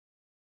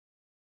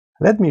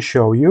Let me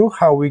show you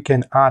how we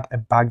can add a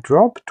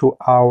backdrop to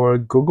our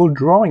Google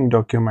Drawing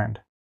document.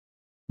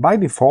 By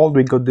default,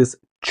 we got this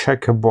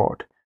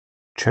checkerboard.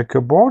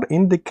 Checkerboard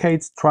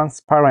indicates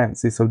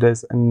transparency, so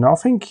there's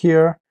nothing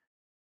here.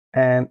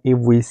 And if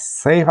we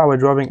save our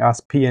drawing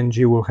as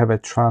PNG, we'll have a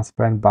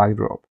transparent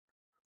backdrop.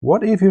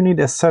 What if you need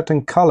a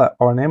certain color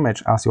or an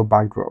image as your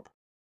backdrop?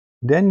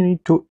 Then you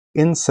need to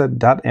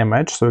insert that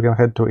image. So you can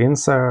head to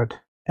Insert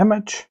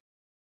Image,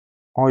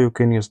 or you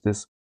can use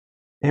this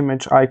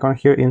image icon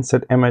here,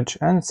 Insert Image,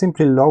 and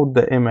simply load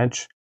the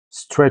image,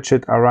 stretch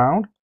it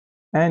around,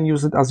 and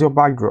use it as your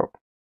backdrop.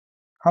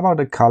 How about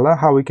the color?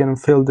 How we can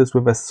fill this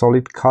with a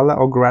solid color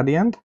or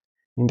gradient?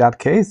 In that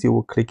case, you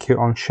will click here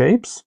on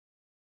Shapes,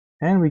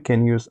 and we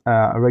can use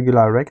a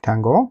regular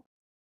rectangle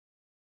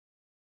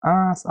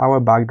as our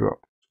backdrop.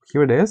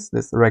 Here it is,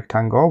 this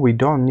rectangle. We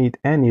don't need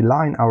any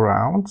line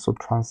around, so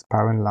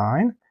transparent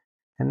line.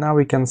 And now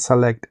we can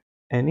select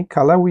any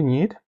color we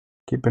need.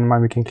 Keep in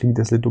mind we can click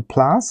this little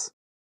plus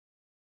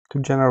to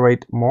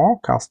generate more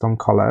custom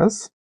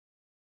colors.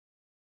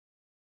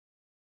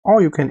 Or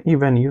you can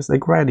even use a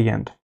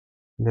gradient.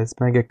 Let's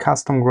make a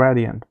custom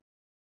gradient.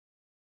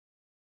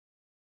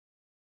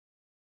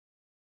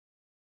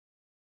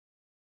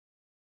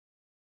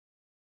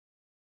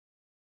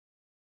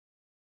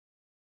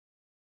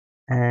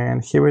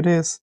 And here it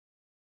is.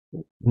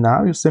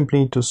 Now you simply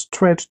need to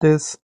stretch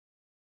this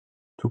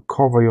to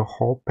cover your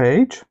whole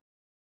page.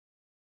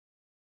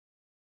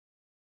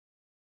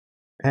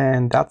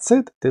 And that's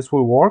it. This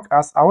will work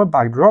as our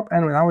backdrop,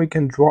 and now we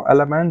can draw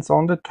elements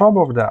on the top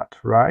of that,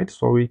 right?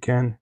 So we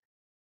can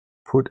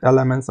put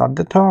elements at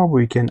the top,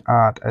 we can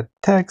add a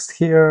text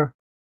here.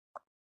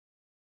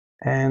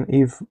 And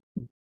if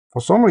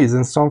for some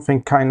reason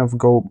something kind of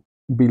go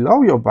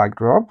below your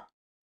backdrop,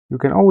 you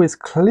can always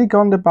click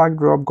on the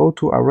backdrop, go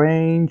to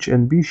Arrange,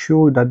 and be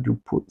sure that you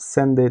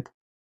send it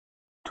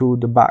to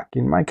the back.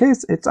 In my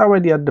case, it's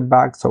already at the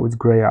back, so it's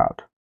gray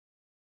out.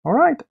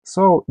 Alright,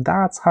 so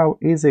that's how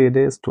easy it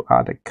is to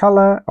add a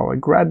color or a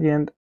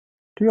gradient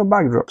to your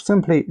backdrop.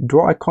 Simply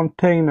draw a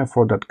container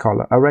for that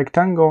color, a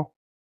rectangle,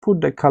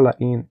 put the color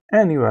in,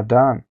 and you are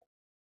done.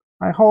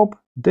 I hope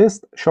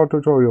this short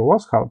tutorial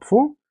was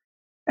helpful,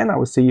 and I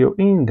will see you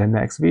in the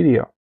next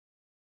video.